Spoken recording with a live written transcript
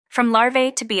From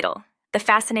larvae to beetle, the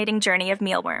fascinating journey of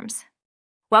mealworms.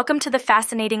 Welcome to the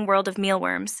fascinating world of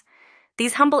mealworms.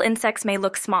 These humble insects may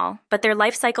look small, but their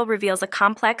life cycle reveals a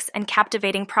complex and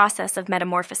captivating process of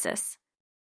metamorphosis.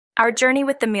 Our journey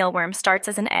with the mealworm starts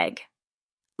as an egg.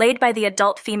 Laid by the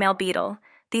adult female beetle,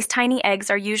 these tiny eggs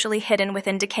are usually hidden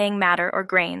within decaying matter or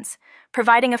grains,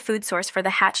 providing a food source for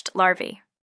the hatched larvae.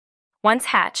 Once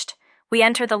hatched, we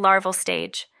enter the larval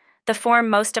stage, the form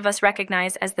most of us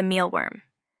recognize as the mealworm.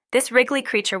 This wriggly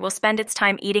creature will spend its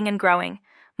time eating and growing,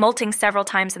 molting several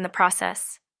times in the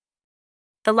process.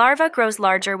 The larva grows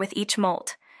larger with each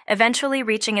molt, eventually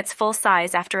reaching its full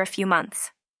size after a few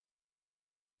months.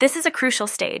 This is a crucial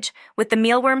stage, with the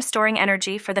mealworm storing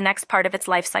energy for the next part of its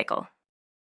life cycle.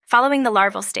 Following the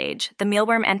larval stage, the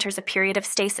mealworm enters a period of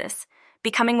stasis,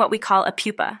 becoming what we call a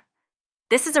pupa.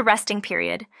 This is a resting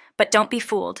period, but don't be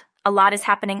fooled, a lot is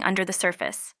happening under the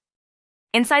surface.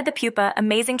 Inside the pupa,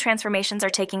 amazing transformations are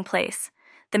taking place.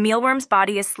 The mealworm's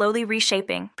body is slowly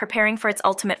reshaping, preparing for its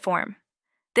ultimate form.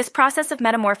 This process of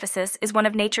metamorphosis is one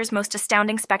of nature's most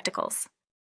astounding spectacles.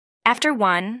 After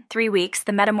 1-3 weeks,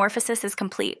 the metamorphosis is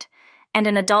complete, and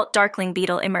an adult darkling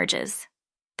beetle emerges.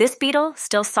 This beetle,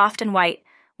 still soft and white,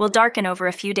 will darken over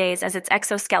a few days as its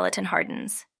exoskeleton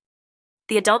hardens.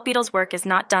 The adult beetle's work is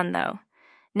not done, though.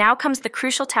 Now comes the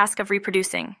crucial task of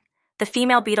reproducing. The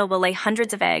female beetle will lay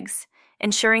hundreds of eggs,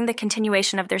 ensuring the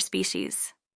continuation of their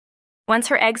species. Once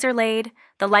her eggs are laid,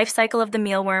 the life cycle of the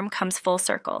mealworm comes full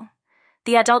circle.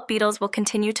 The adult beetles will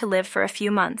continue to live for a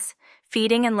few months,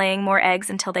 feeding and laying more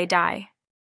eggs until they die.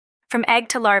 From egg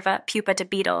to larva, pupa to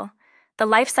beetle, the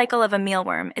life cycle of a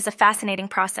mealworm is a fascinating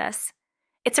process.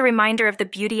 It's a reminder of the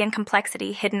beauty and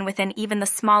complexity hidden within even the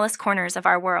smallest corners of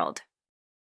our world.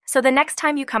 So the next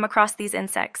time you come across these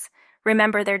insects,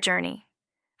 remember their journey.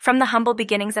 From the humble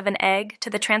beginnings of an egg to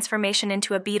the transformation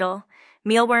into a beetle,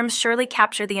 mealworms surely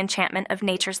capture the enchantment of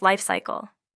nature's life cycle.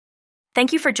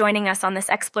 Thank you for joining us on this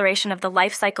exploration of the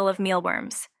life cycle of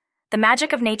mealworms. The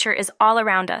magic of nature is all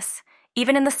around us,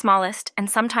 even in the smallest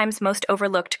and sometimes most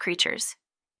overlooked creatures.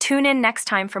 Tune in next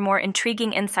time for more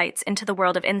intriguing insights into the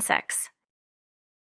world of insects.